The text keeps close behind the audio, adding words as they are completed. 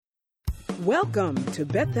Welcome to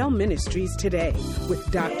Bethel Ministries Today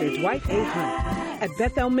with Dr. Dwight A. Hunt. At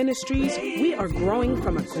Bethel Ministries, we are growing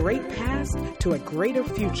from a great past to a greater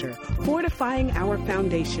future, fortifying our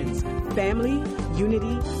foundations, family,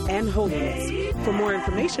 unity, and holiness. For more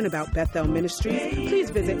information about Bethel Ministries, please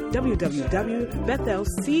visit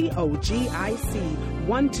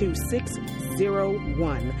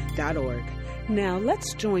www.bethelcogic12601.org. Now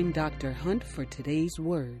let's join Dr. Hunt for today's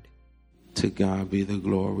word. To God be the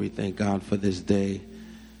glory. Thank God for this day.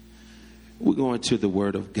 We're going to the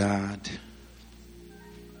Word of God.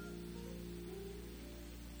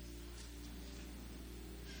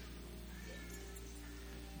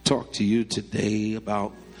 Talk to you today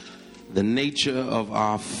about the nature of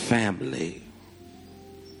our family.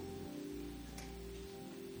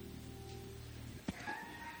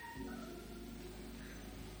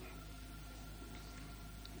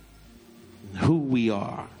 Who we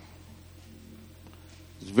are.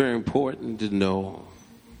 It's very important to know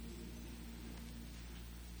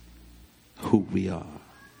who we are.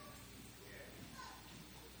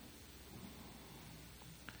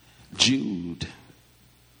 Jude.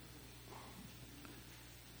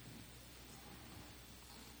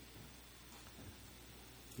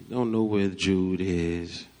 You don't know where Jude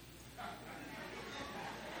is.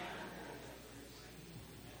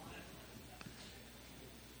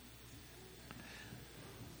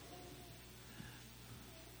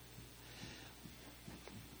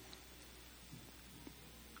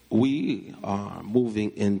 We are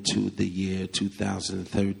moving into the year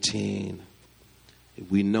 2013.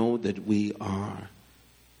 We know that we are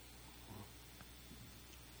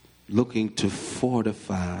looking to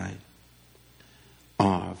fortify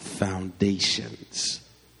our foundations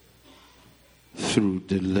through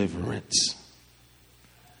deliverance.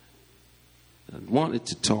 I wanted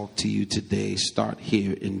to talk to you today, start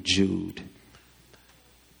here in Jude.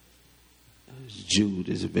 Jude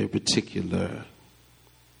is a very particular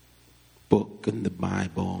book in the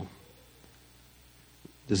Bible.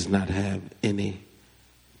 Does not have any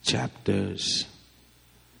chapters,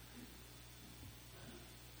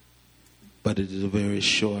 but it is a very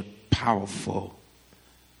short, powerful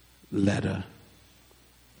letter.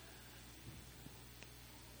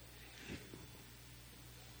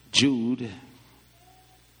 Jude,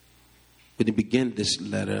 when he began this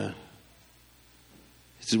letter,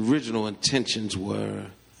 his original intentions were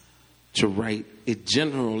to write a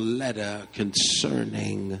general letter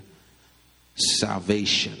concerning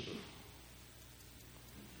salvation.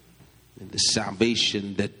 And the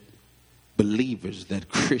salvation that believers, that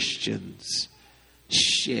Christians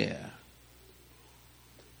share.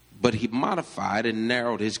 But he modified and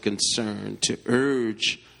narrowed his concern to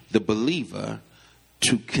urge the believer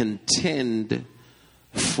to contend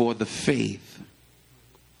for the faith.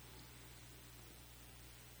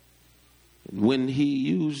 When he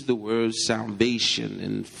used the word salvation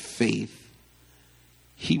and faith,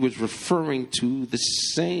 he was referring to the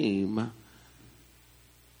same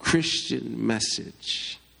Christian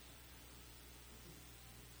message.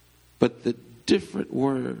 But the different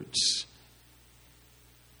words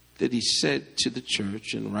that he said to the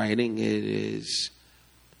church in writing it is,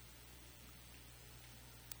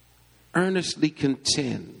 earnestly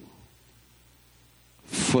contend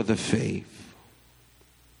for the faith.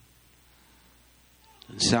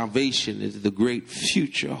 And salvation is the great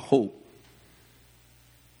future hope.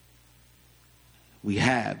 We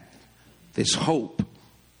have this hope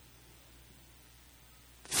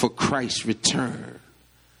for Christ's return,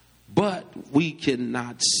 but we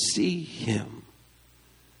cannot see him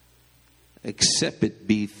except it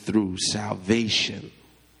be through salvation.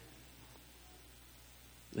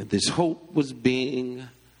 And this hope was being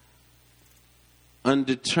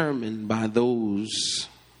undetermined by those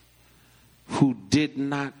who did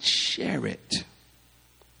not share it.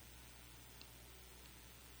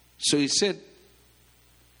 So he said,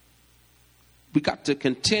 we got to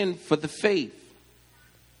contend for the faith.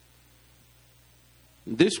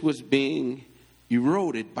 This was being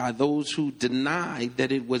eroded by those who denied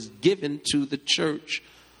that it was given to the church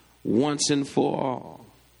once and for all.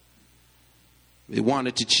 They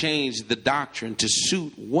wanted to change the doctrine to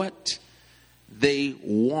suit what they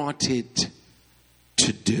wanted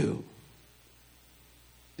to do.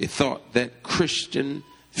 They thought that Christian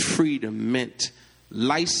freedom meant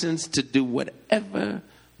license to do whatever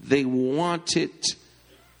they wanted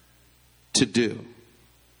to do.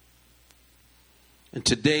 And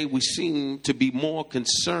today we seem to be more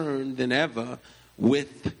concerned than ever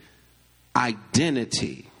with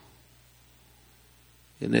identity.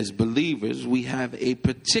 And as believers, we have a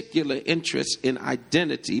particular interest in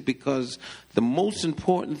identity because the most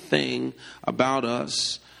important thing about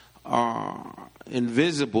us are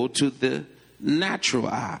invisible to the natural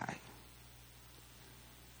eye.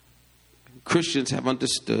 Christians have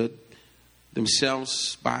understood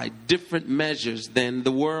themselves by different measures than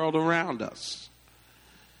the world around us.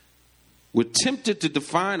 We're tempted to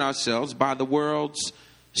define ourselves by the world's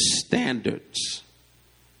standards.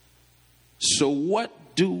 So what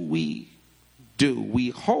do? We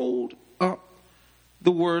hold up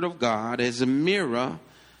the Word of God as a mirror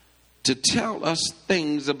to tell us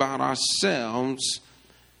things about ourselves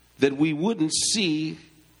that we wouldn't see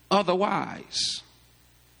otherwise.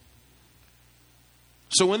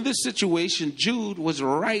 So in this situation, Jude was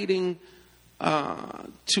writing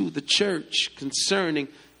to the church concerning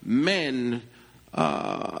men,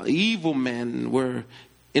 evil men were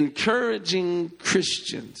encouraging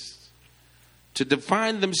Christians to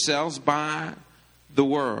define themselves by the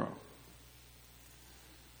world.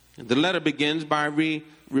 And the letter begins by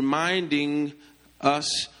reminding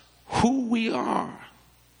us who we are,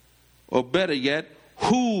 or better yet,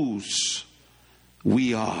 whose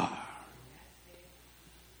we are.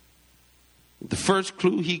 The first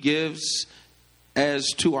clue he gives as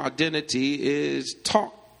to identity is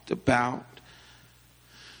talked about.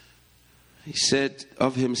 He said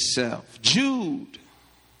of himself, Jude,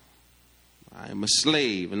 I am a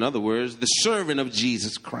slave. In other words, the servant of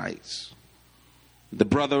Jesus Christ, the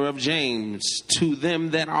brother of James, to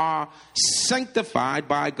them that are sanctified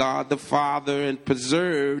by God the Father and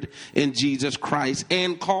preserved in Jesus Christ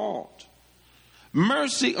and called.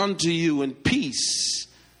 Mercy unto you and peace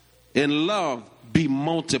and love be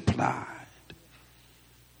multiplied.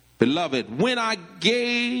 Beloved, when I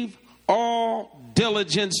gave all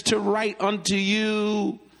diligence to write unto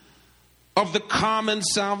you of the common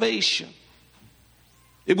salvation,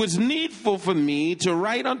 it was needful for me to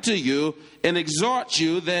write unto you and exhort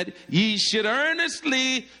you that ye should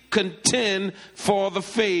earnestly contend for the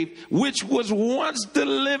faith which was once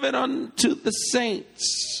delivered unto the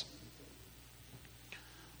saints.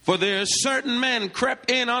 For there are certain men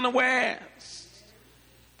crept in unawares,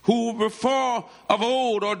 who before of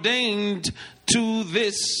old ordained to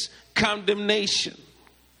this condemnation.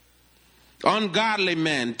 Ungodly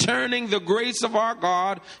men, turning the grace of our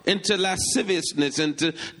God into lasciviousness,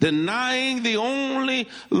 into denying the only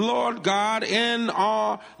Lord God and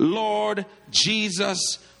our Lord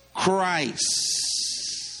Jesus Christ.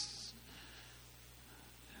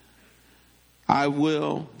 I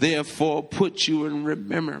will therefore put you in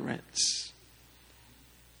remembrance,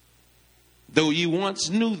 though you once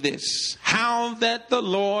knew this, how that the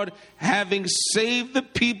Lord, having saved the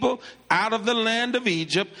people out of the land of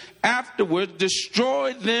Egypt, afterward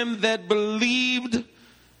destroyed them that believed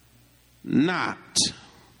not.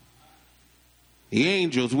 The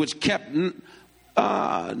angels which kept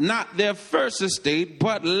not their first estate,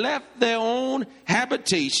 but left their own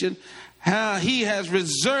habitation, how he has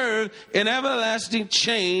reserved in everlasting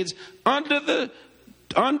chains under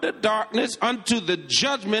darkness unto the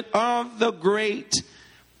judgment of the great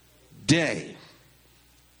day.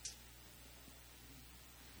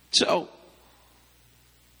 So,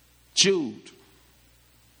 Jude,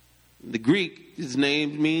 in the Greek, his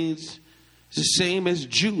name means it's the same as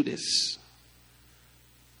Judas.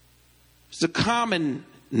 It's a common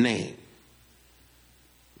name.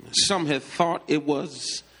 Some have thought it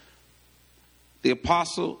was the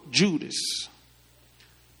apostle Judas,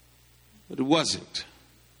 but it wasn't.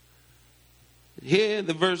 Here in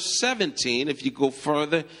the verse 17, if you go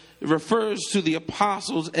further, it refers to the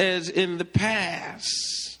apostles as in the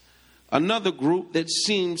past, another group that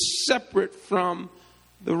seems separate from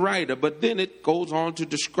the writer, but then it goes on to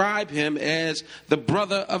describe him as the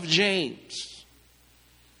brother of James.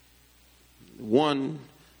 One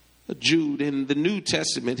Jude in the New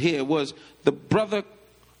Testament here was the brother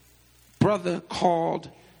called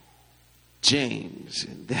James,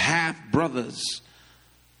 the half brothers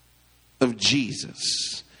of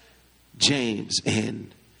Jesus, James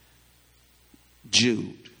and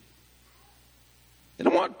Jude. And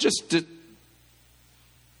I want just to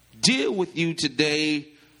deal with you today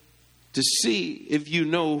to see if you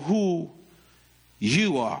know who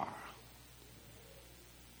you are.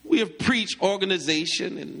 We have preached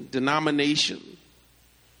organization and denomination.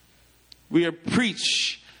 We have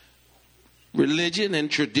preached religion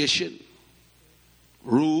and tradition,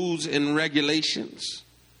 rules and regulations.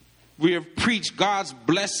 We have preached God's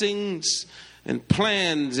blessings and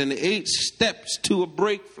plans and 8 steps to a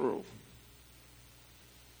breakthrough.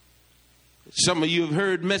 Some of you have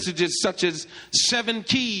heard messages such as 7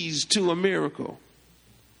 keys to a miracle.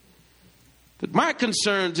 But my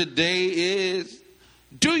concern today is,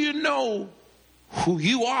 do you know who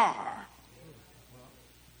you are?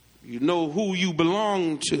 You know who you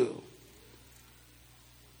belong to.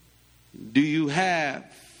 Do you have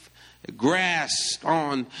a grasp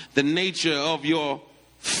on the nature of your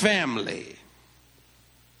family?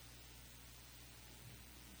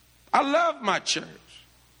 I love my church.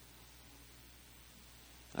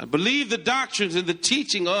 I believe the doctrines and the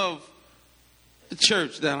teaching of the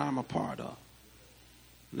church that I'm a part of.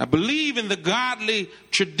 And I believe in the godly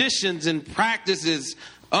traditions and practices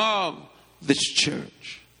of this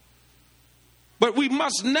church. But we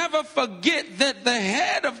must never forget that the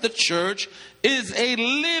head of the church is a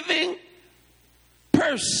living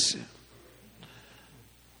person.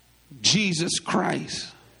 Jesus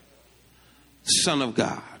Christ, Son of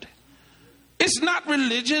God. It's not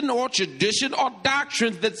religion or tradition or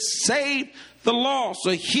doctrines that save the lost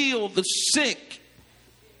or heal the sick,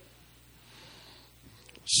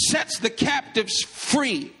 sets the captives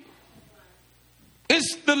free.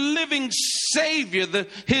 It's the living Savior.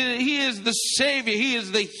 He is the Savior. He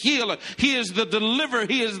is the healer. He is the deliverer.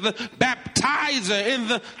 He is the baptizer in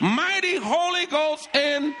the mighty Holy Ghost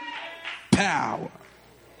and power.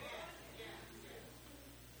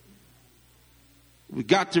 We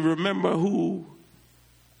got to remember who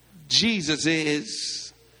Jesus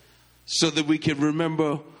is so that we can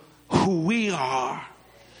remember who we are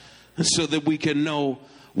and so that we can know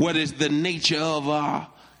what is the nature of our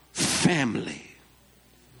family.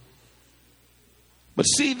 But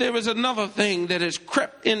see, there is another thing that has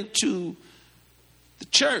crept into the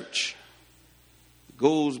church. It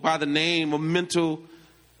goes by the name of mental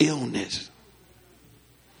illness,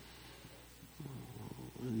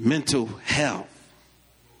 mental health.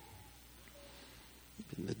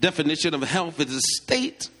 And the definition of health is a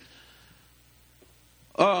state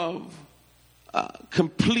of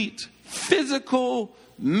complete physical,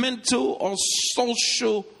 mental, or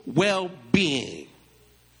social well-being.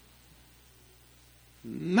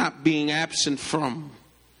 Not being absent from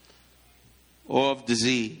or of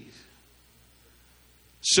disease.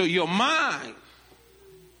 So your mind,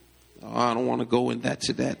 I don't want to go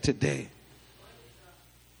into that today,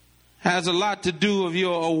 has a lot to do with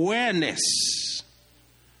your awareness.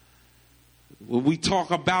 When we talk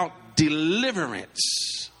about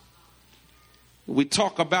deliverance, we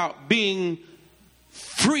talk about being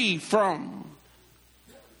free from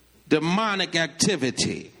demonic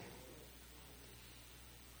activity.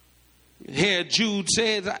 Here Jude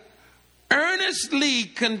says, earnestly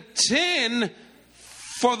contend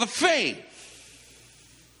for the faith.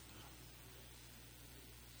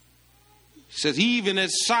 He says, even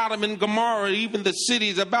as Sodom and Gomorrah, even the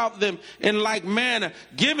cities about them in like manner,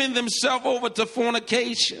 giving themselves over to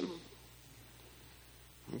fornication,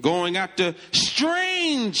 going after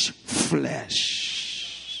strange flesh.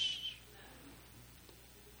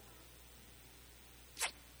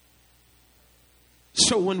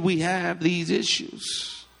 So when we have these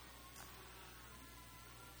issues,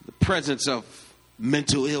 the presence of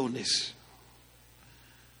mental illness,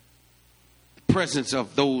 the presence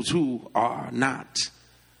of those who are not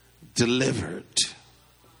delivered,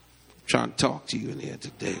 I'm trying to talk to you in here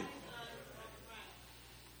today.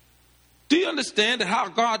 Do you understand how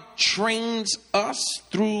God trains us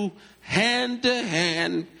through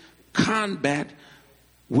hand-to-hand combat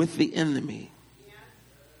with the enemy?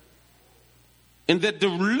 And that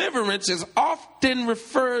deliverance is often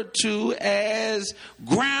referred to as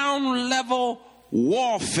ground level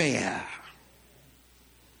warfare.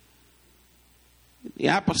 The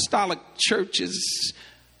apostolic churches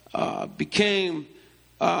became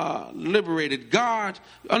liberated. God,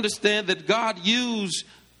 understand that God used,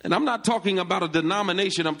 and I'm not talking about a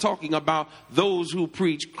denomination, I'm talking about those who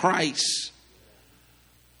preach Christ.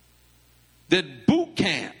 That boot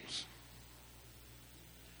camps,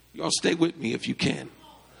 y'all stay with me if you can.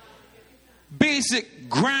 Basic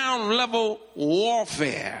ground level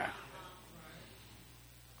warfare.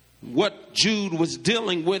 What Jude was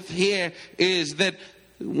dealing with here is that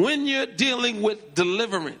when you're dealing with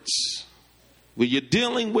deliverance, when you're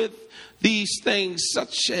dealing with these things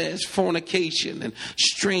such as fornication and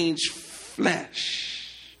strange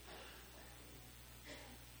flesh,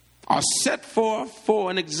 are set forth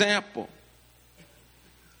for an example.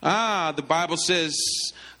 The Bible says,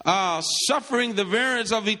 suffering the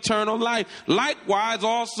variance of eternal life. Likewise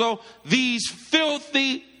also these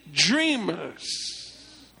filthy dreamers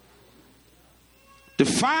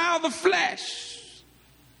defile the flesh,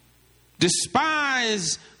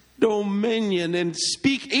 despise dominion, and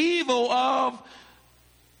speak evil of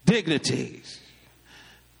dignities.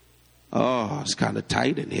 Oh, it's kind of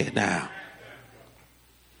tight in here now.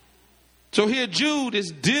 So here Jude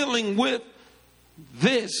is dealing with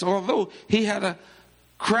this, although he had a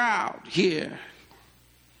crowd here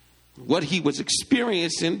what he was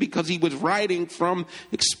experiencing, because he was writing from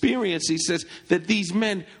experience. He says that these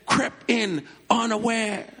men crept in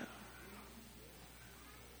unaware.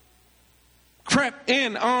 Crept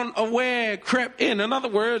in unaware, crept in. In other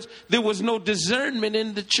words, there was no discernment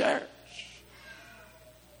in the church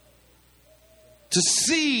to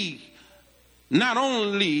see not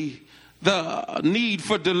only the need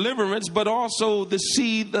for deliverance, but also to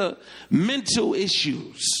see the mental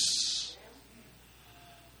issues.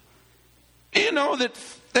 You know that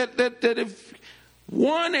if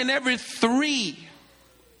 1 in every 3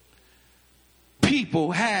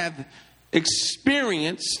 people have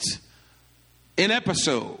experienced an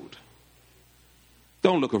episode,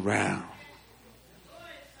 don't look around.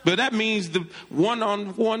 But that means the one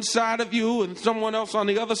on one side of you and someone else on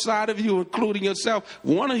the other side of you, including yourself,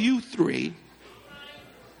 one of you 3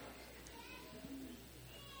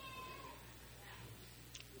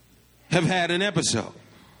 have had an episode.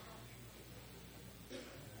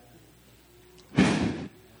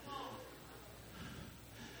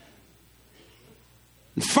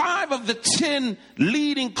 Five of the 10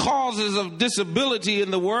 leading causes of disability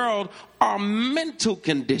in the world are mental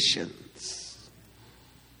conditions.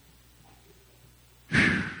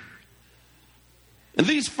 And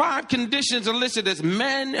these 5 conditions are listed as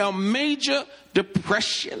major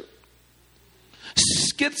depression,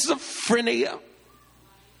 schizophrenia,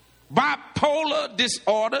 bipolar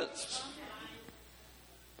disorders,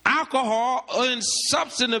 alcohol and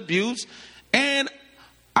substance abuse, and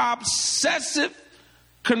obsessive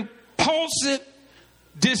compulsive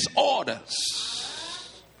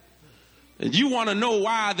disorders. And you want to know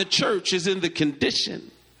why the church is in the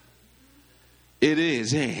condition it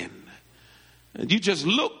is in. And you just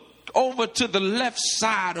look over to the left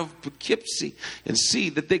side of Poughkeepsie and see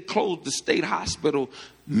that they closed the state hospital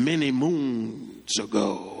many moons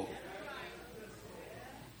ago.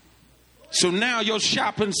 So now your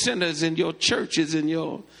shopping centers and your churches and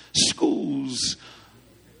your schools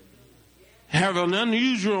have an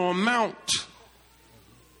unusual amount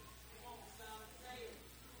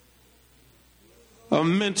of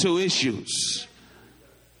mental issues.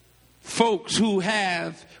 Folks who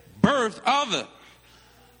have birthed other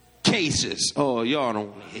cases. Oh, y'all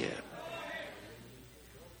don't want to hear.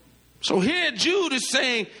 So here Jude is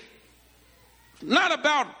saying, not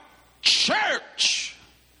about church,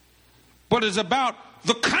 but it's about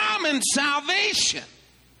the common salvation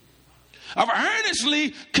of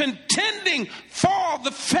earnestly contending for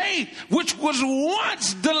the faith which was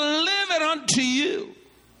once delivered unto you.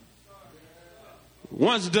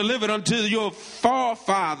 Once delivered unto your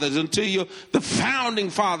forefathers, unto the founding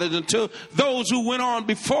fathers, unto those who went on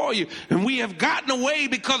before you. And we have gotten away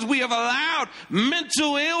because we have allowed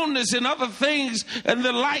mental illness and other things and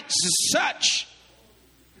the likes as such.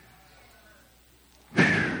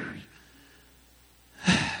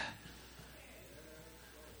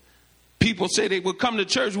 People say they would come to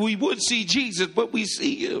church, we would see Jesus, but we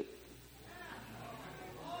see you.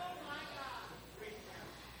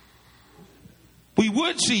 We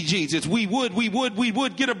would see Jesus. We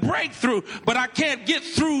would get a breakthrough, but I can't get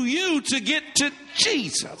through you to get to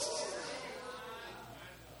Jesus.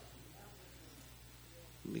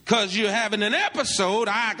 Because you're having an episode,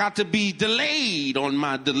 I got to be delayed on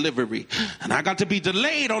my delivery. And I got to be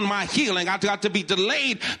delayed on my healing. I got to be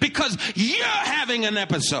delayed because you're having an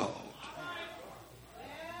episode.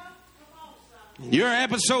 Your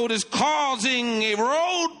episode is causing a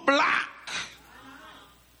roadblock.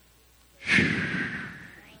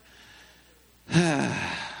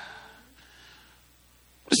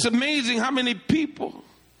 It's amazing how many people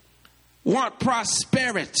want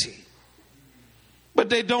prosperity, but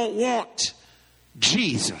they don't want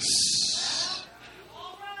Jesus.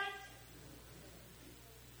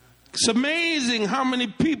 It's amazing how many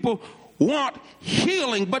people want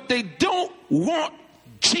healing, but they don't want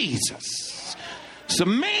Jesus. It's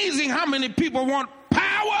amazing how many people want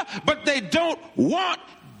power, but they don't want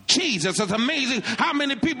Jesus. It's amazing how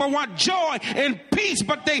many people want joy and peace,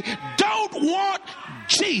 but they don't want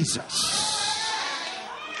Jesus.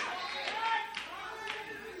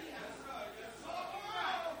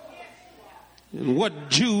 And what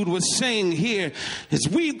Jude was saying here is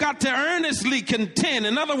we've got to earnestly contend.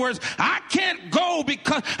 In other words, I can't go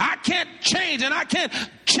because I can't change, and I can't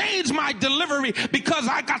change my delivery because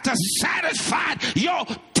I got to satisfy your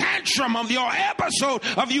tantrum of your episode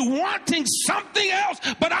of you wanting something else,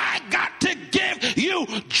 but I got to give you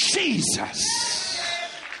Jesus.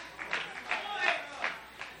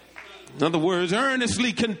 In other words,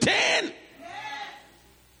 earnestly contend.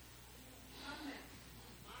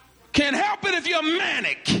 Can't help it if you're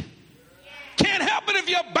manic. Can't help it if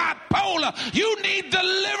you're bipolar. bipolar. You need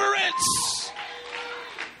deliverance.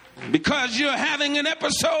 Because you're having an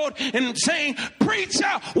episode and saying, preacher,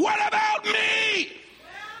 what about me?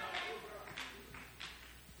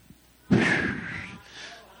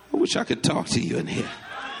 I wish I could talk to you in here.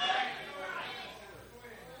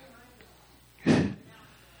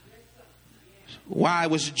 Why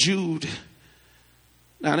was Jude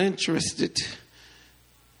not interested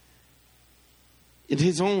in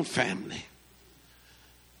his own family?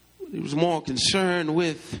 He was more concerned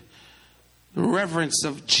with the reverence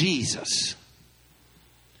of Jesus.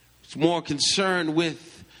 He was more concerned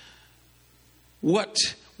with what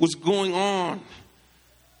was going on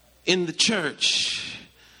in the church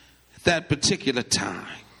at that particular time.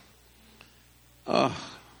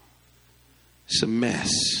 It's a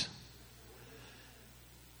mess.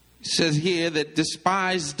 It says here that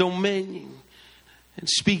despise dominion and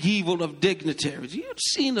speak evil of dignitaries. You've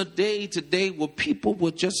seen a day today where people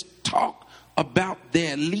will just talk about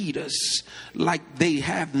their leaders like they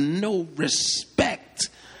have no respect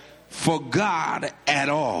for God at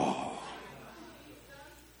all.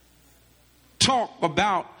 Talk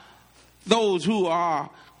about those who are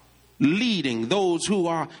leading, those who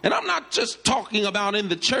are, and I'm not just talking about in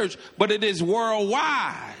the church, but it is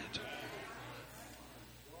worldwide.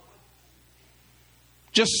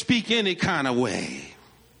 Just speak any kind of way.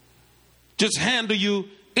 Just handle you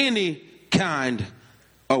any kind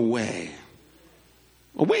of way.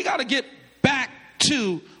 Well, we got to get back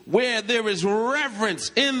to where there is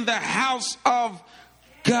reverence in the house of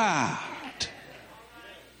God.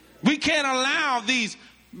 We can't allow these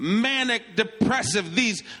manic depressive,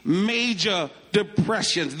 these major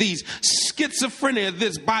depressions, these schizophrenia,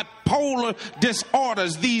 this bipolar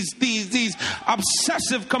disorders, these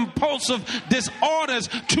obsessive compulsive disorders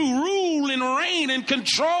to rule and reign and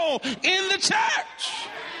control in the church.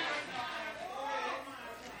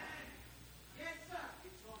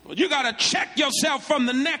 Well, you got to check yourself from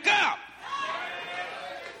the neck up.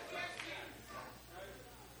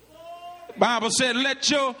 The Bible said, let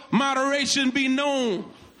your moderation be known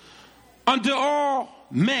unto all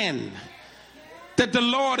men that the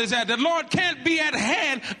Lord is at. The Lord can't be at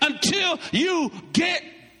hand until you get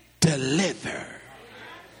delivered.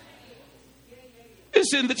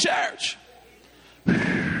 It's in the church.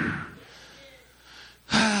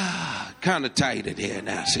 Kind of tight in here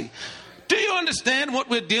now, see. Do you understand what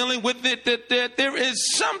we're dealing with? That there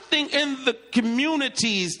is something in the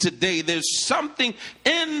communities today. There's something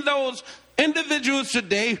in those individuals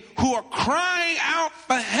today who are crying out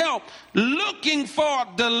for help, looking for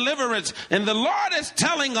deliverance. And the Lord is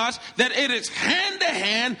telling us that it is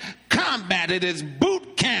hand-to-hand combat. It is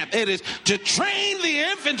boot camp. It is to train the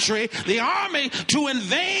infantry, the army, to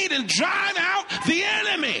invade and drive out the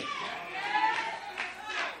enemy.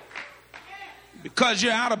 Because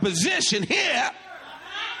you're out of position here.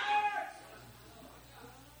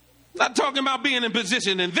 I'm not talking about being in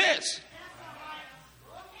position in this.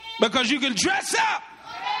 Because you can dress up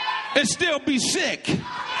and still be sick.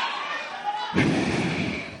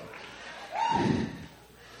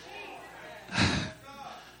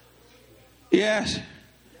 Yes.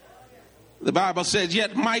 The Bible says,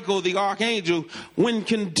 yet Michael the archangel, when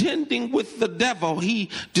contending with the devil, he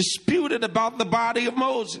disputed about the body of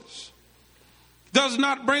Moses. Does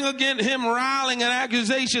not bring against him riling and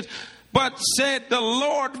accusations, but said, the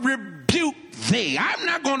Lord rebuke thee. I'm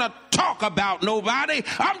not going to talk about nobody.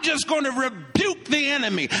 I'm just going to rebuke the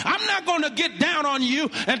enemy. I'm not going to get down on you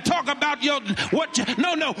and talk about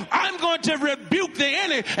no. I'm going to rebuke the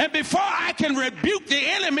enemy. And before I can rebuke the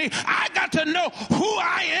enemy, I got to know who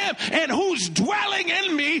I am and who's dwelling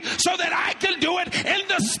in me so that I can do it in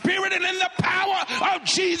the spirit and in the power of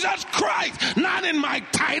Jesus Christ. Not in my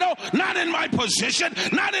title, not in my position,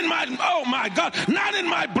 not in my, oh my God, not in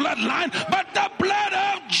my bloodline, but the blood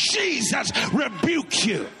of Jesus rebuke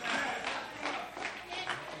you.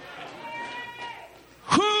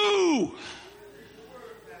 Who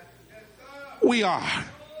we are.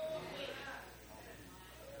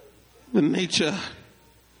 The nature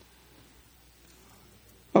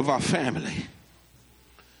of our family.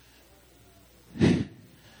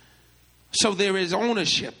 So there is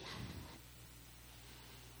ownership.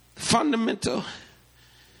 Fundamental,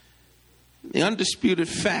 the undisputed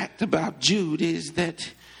fact about Jude is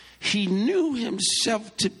that he knew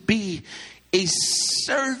himself to be a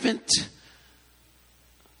servant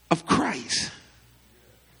of Christ.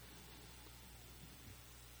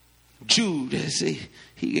 Jude,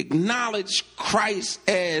 he acknowledged Christ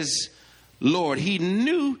as Lord. He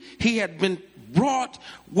knew he had been bought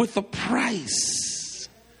with a price.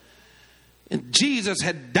 And Jesus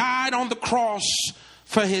had died on the cross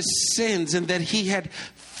for his sins, and that he had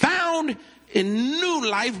found a new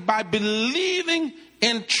life by believing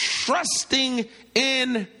and trusting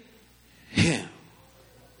in him.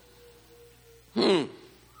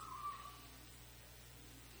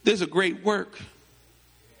 There's a great work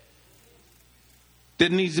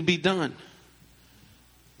that needs to be done.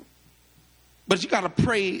 But you got to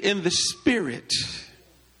pray in the Spirit.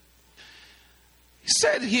 He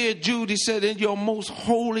said here, Jude, he said, in your most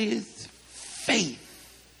holiest faith.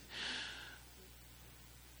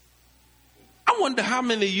 I wonder how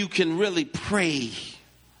many of you can really pray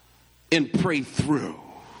and pray through.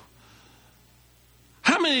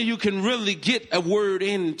 How many of you can really get a word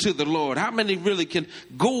into the Lord? How many really can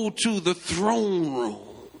go to the throne room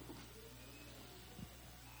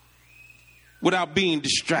without being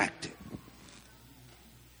distracted?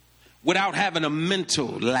 Without having a mental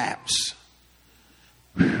lapse?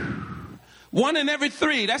 One in every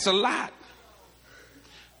three, that's a lot.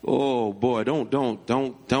 Oh boy, don't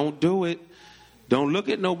do it. Don't look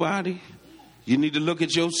at nobody. You need to look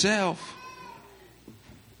at yourself.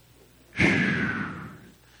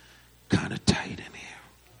 Kind of tight in here.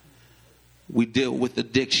 We deal with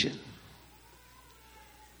addiction.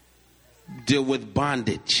 Deal with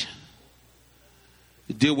bondage.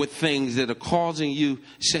 Deal with things that are causing you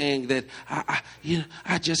saying that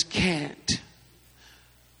I just can't.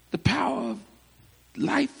 The power of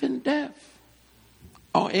life and death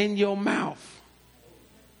are in your mouth.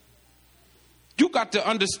 You got to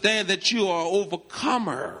understand that you are an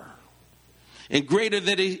overcomer. And greater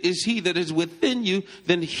that is he that is within you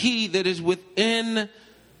than he that is within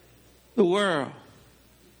the world.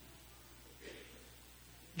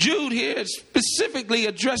 Jude here specifically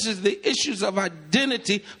addresses the issues of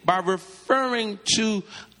identity by referring to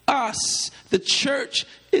us. The church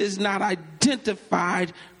is not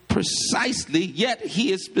identified precisely, yet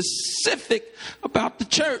he is specific about the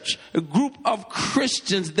church, a group of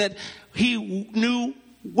Christians that he knew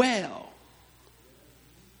well.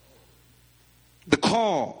 The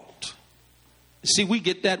called. See, we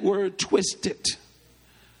get that word twisted.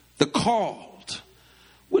 The called.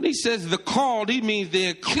 When he says the called, he means the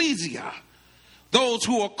ecclesia. Those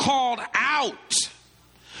who are called out.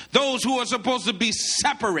 Those who are supposed to be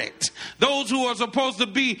separate. Those who are supposed to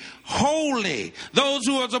be holy. Those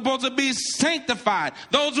who are supposed to be sanctified.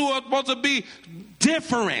 Those who are supposed to be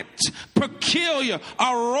different, peculiar,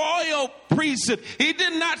 a royal priesthood. He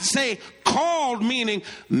did not say called meaning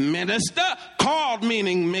minister, called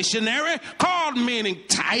meaning missionary, called meaning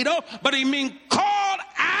title, but he means called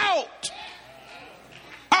out.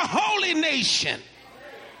 A holy nation.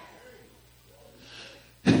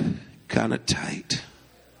 Kind of tight.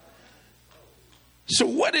 So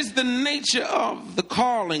what is the nature of the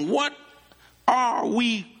calling? What are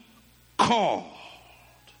we called?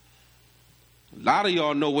 A lot of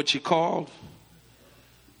y'all know what you're called.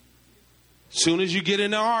 As soon as you get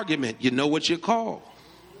in an argument, you know what you're called.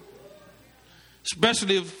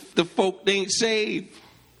 Especially if the folk ain't saved.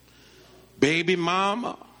 Baby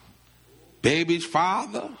mama, baby's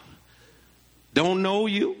father, don't know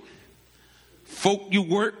you. Folk you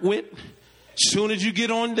work with, as soon as you get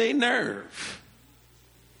on their nerve.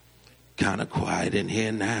 Kind of quiet in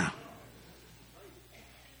here now.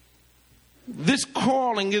 This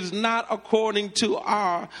calling is not according to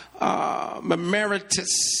our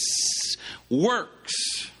meritorious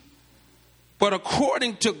works, but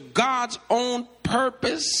according to God's own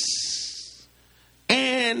purpose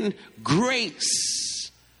and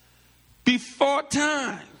grace. Before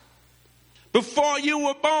time, before you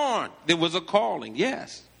were born, there was a calling,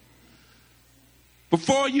 yes.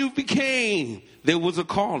 Before you became, there was a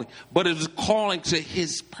calling, but it was a calling to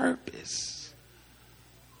his purpose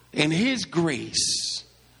and his grace.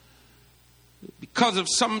 Because of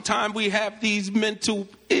sometimes we have these mental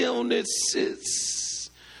illnesses,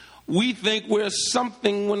 we think we're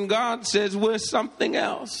something when God says we're something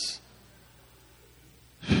else.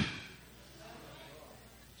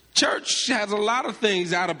 Church has a lot of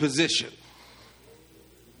things out of position.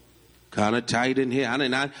 Kind of tight in here.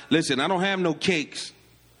 Listen, I don't have no cakes.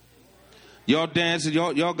 Y'all dancing,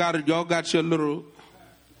 y'all got your little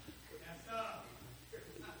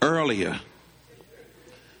earlier.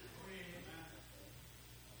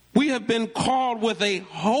 We have been called with a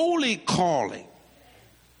holy calling.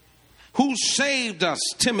 Who saved us,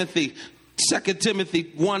 Timothy, 2 Timothy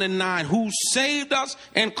 1:9, who saved us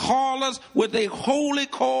and called us with a holy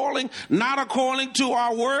calling, not according to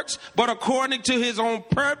our works, but according to his own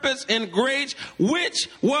purpose and grace, which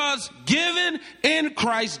was given in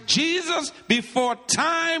Christ Jesus before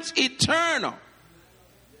times eternal.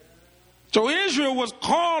 So Israel was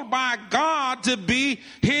called by God to be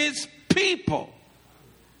his people.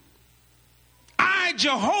 I,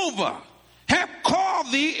 Jehovah, have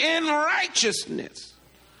called thee in righteousness,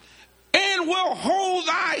 and will hold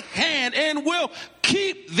thy hand, and will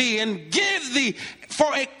keep thee, and give thee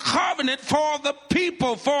for a covenant for the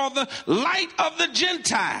people, for the light of the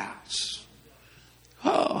Gentiles.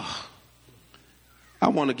 Oh, I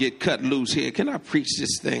want to get cut loose here. Can I preach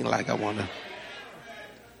this thing like I want to?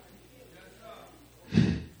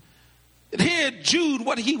 Here, Jude,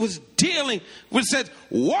 what he was dealing with said,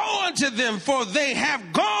 woe unto them, for they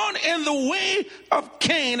have gone in the way of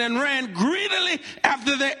Cain, and ran greedily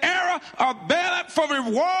after the error of Balaam for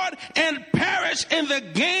reward, and perished in the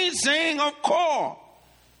gainsaying of Kor.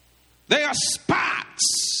 They are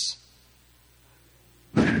spots.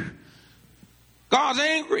 God's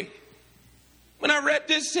angry. When I read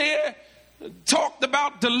this here, talked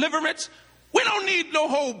about deliverance, we don't need no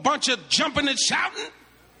whole bunch of jumping and shouting.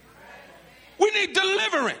 We need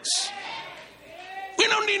deliverance. We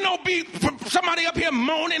don't need somebody up here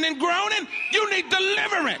moaning and groaning. You need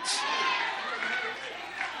deliverance.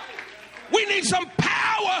 We need some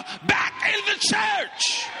power back in the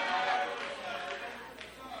church.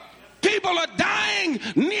 People are dying,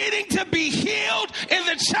 needing to be healed, and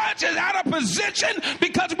the church is out of position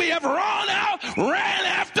because we have ran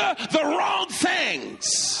after the wrong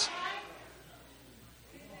things.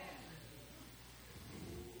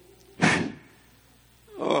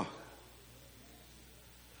 Oh,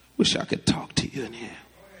 wish I could talk to you in here.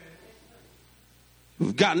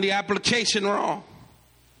 We've gotten the application wrong.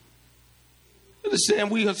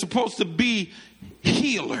 Understand, we are supposed to be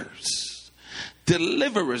healers,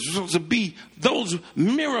 deliverers. We're supposed to be those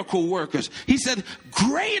miracle workers. He said,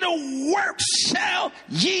 greater works shall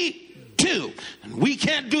ye do. And we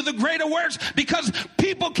can't do the greater works because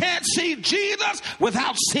people can't see Jesus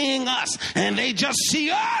without seeing us. And they just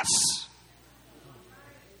see us.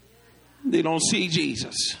 They don't see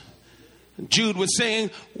Jesus. Jude was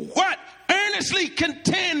saying, what? Earnestly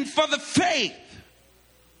contend for the faith.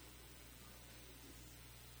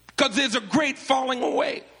 Because there's a great falling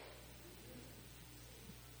away.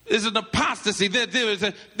 There's an apostasy. There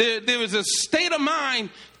is a state of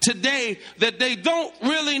mind today that they don't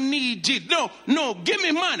really need Jesus. No, give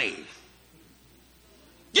me money.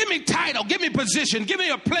 Give me title, give me position, give me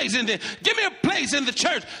a place in the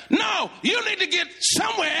church. No, you need to get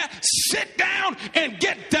somewhere, sit down, and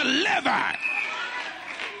get delivered.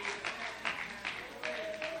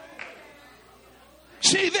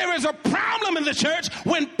 See, there is a problem in the church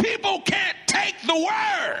when people can't take the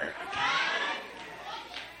word.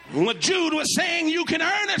 What Jude was saying, you can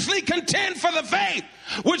earnestly contend for the faith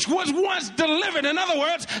which was once delivered. In other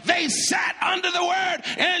words, they sat under the word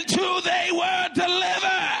until they were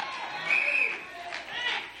delivered.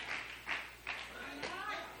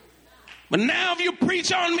 But now if you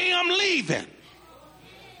preach on me, I'm leaving.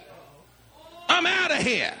 I'm out of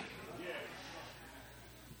here.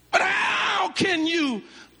 But how can you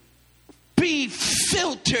be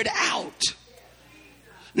filtered out?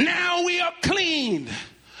 Now we are cleaned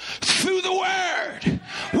through the word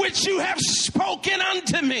which you have spoken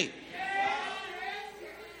unto me.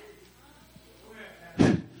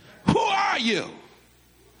 Who are you?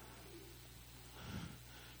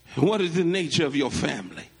 What is the nature of your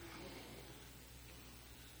family?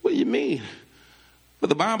 What do you mean? But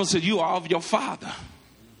the Bible says you are of your father.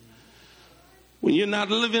 When you're not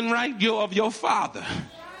living right, you're of your father.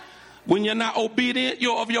 When you're not obedient,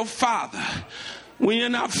 you're of your father. When you're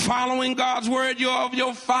not following God's word, you're of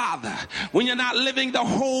your father. When you're not living the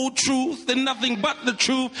whole truth and nothing but the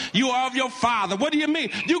truth, you are of your father. What do you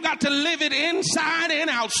mean? You got to live it inside and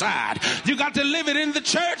outside. You got to live it in the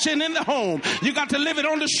church and in the home. You got to live it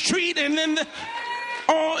on the street and in the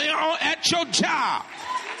or at your job.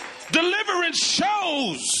 Deliverance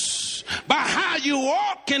shows by how you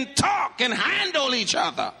walk and talk and handle each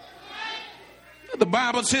other. The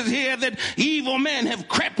Bible says here that evil men have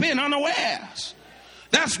crept in unawares.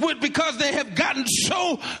 That's because they have gotten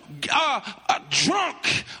so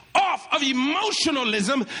drunk off of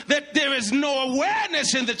emotionalism that there is no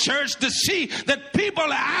awareness in the church to see that people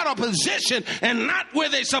are out of position and not where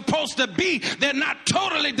they're supposed to be. They're not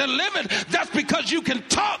totally delivered. Just because you can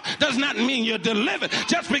talk does not mean you're delivered.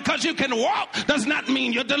 Just because you can walk does not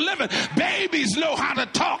mean you're delivered. Babies know how to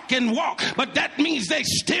talk and walk, but that means they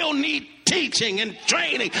still need teaching and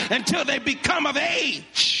training until they become of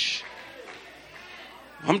age.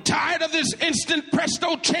 I'm tired of this instant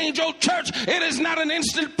presto change old church. It is not an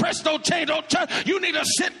instant presto change old church. You need to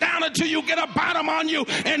sit down until you get a bottom on you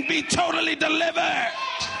and be totally delivered.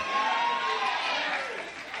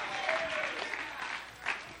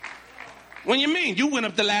 What do you mean? You went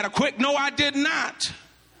up the ladder quick. No, I did not.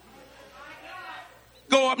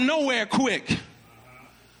 Go up nowhere quick.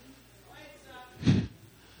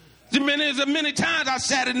 Many times I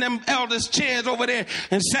sat in them elders' chairs over there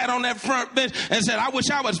and sat on that front bench and said, I wish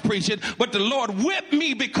I was preaching, but the Lord whipped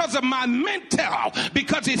me because of my mental,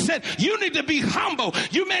 because he said, you need to be humble.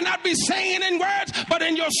 You may not be saying in words, but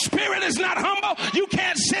in your spirit is not humble. You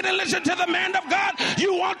can't sit and listen to the man of God.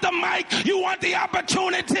 You want the mic. You want the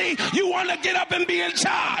opportunity. You want to get up and be in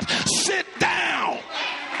charge. Sit down.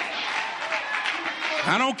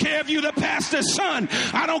 I don't care if you're the pastor's son.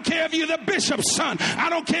 I don't care if you're the bishop's son. I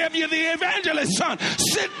don't care if you're the evangelist's son.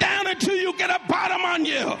 Sit down until you get a bottom on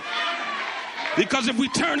you. Because if we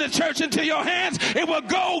turn the church into your hands, it will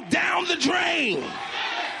go down the drain.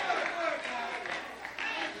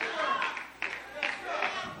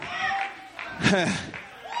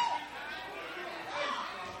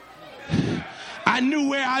 I knew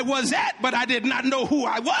where I was at, but I did not know who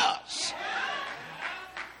I was.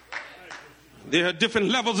 There are different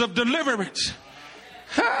levels of deliverance.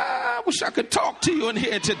 I wish I could talk to you in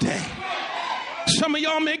here today. Some of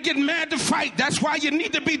y'all may get mad to fight. That's why you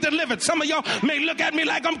need to be delivered. Some of y'all may look at me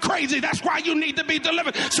like I'm crazy. That's why you need to be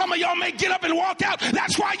delivered. Some of y'all may get up and walk out.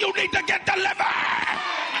 That's why you need to get delivered.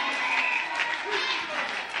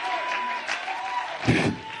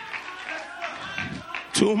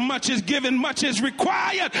 Too much is given, much is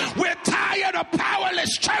required. We're tired of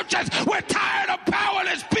powerless churches. We're tired of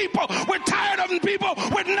powerless people. We're tired of people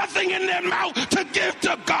with nothing in their mouth to give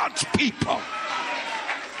to God's people.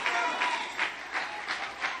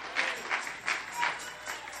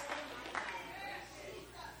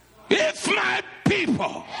 If my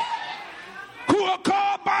people who are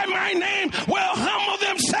called by my name will humble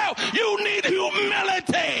themselves, you need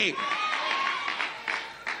humility.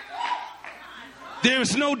 There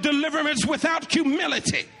is no deliverance without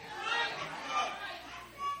humility.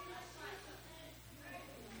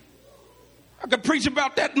 I could preach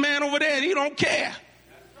about that man over there and he don't care.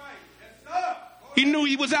 He knew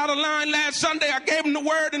he was out of line last Sunday. I gave him the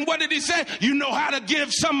word, and what did he say? You know how to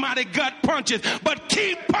give somebody gut punches, but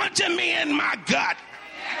keep punching me in my gut.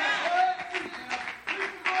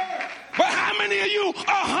 But how many of you are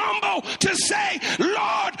humble to say,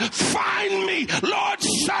 Lord, find me. Lord,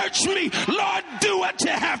 search me. Lord, do what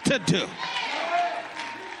you have to do.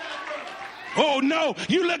 Oh, no.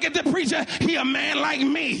 You look at the preacher. He a man like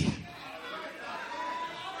me.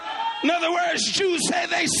 In other words, Jews say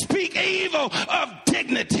they speak evil of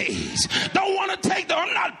dignities. Don't want to take the,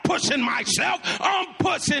 I'm not pushing myself. I'm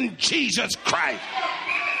pushing Jesus Christ.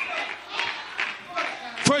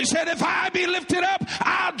 For he said, if I be lifted up,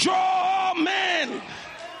 I'll draw all men.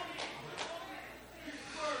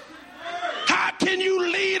 How can you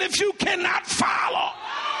lead if you cannot follow?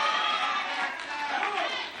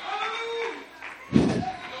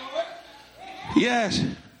 Yes.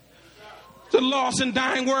 The lost and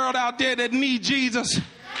dying world out there that need Jesus.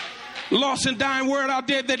 Lost and dying world out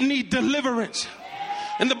there that need deliverance.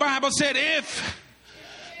 And the Bible said, if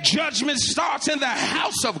judgment starts in the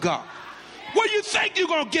house of God, what do you think you're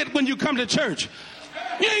going to get when you come to church?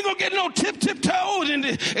 You ain't going to get no tip-toes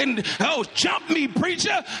and oh, jump me,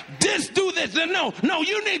 preacher. This, do this. No,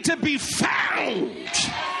 you need to be found.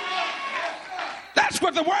 That's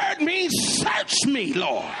what the word means. Search me,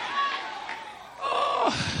 Lord.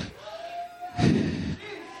 Oh.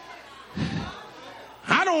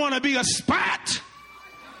 I don't want to be a spot.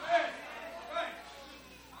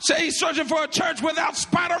 Say he's searching for a church without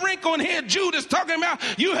spot or wrinkle, and here Jude is talking about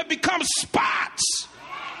you have become spots.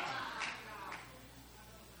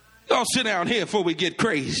 Y'all sit down here before we get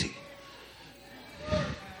crazy.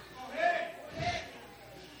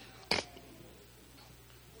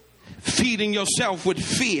 Feeding yourself with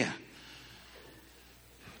fear.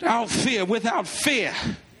 Without fear.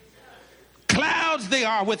 Clouds they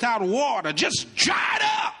are without water, just dried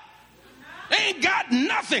up. Ain't got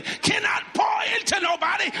nothing. Cannot pour into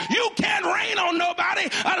nobody. You can't rain on nobody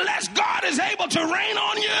unless God is able to rain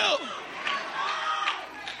on you.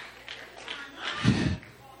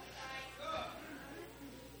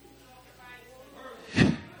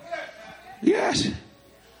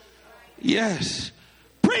 Yes.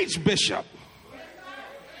 Preach, Bishop.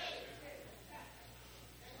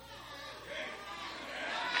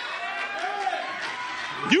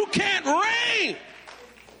 You can't reign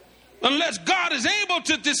unless God is able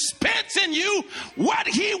to dispense in you what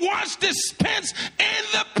he wants dispensed in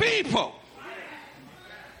the people.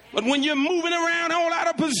 But when you're moving around all out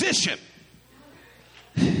of position,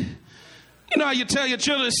 you know how you tell your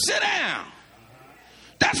children, sit down.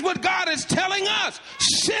 That's what God is telling us.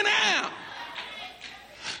 Sit down.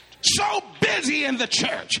 So busy in the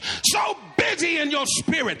church, so busy in your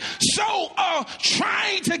spirit, so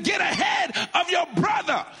trying to get ahead of your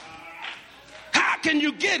brother. How can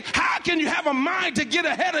you have a mind to get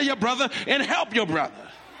ahead of your brother and help your brother?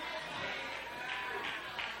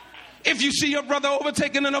 If you see your brother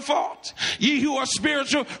overtaken in a fault, ye who are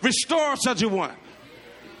spiritual, restore such a one.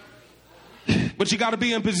 But you got to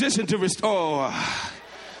be in position to restore.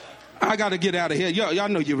 I got to get out of here. Y'all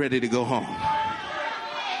know you're ready to go home.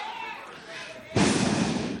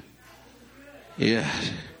 Yeah.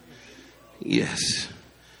 Yes.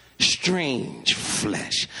 Strange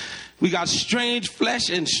flesh. We got strange flesh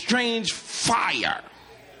and strange fire.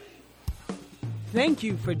 Thank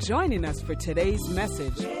you for joining us for today's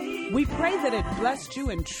message. We pray that it blessed you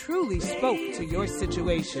and truly spoke to your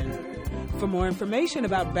situation. For more information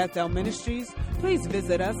about Bethel Ministries, please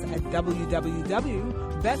visit us at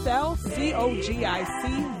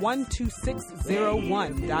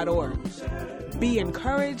www.bethelcogic12601.org. Be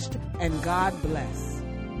encouraged and God bless.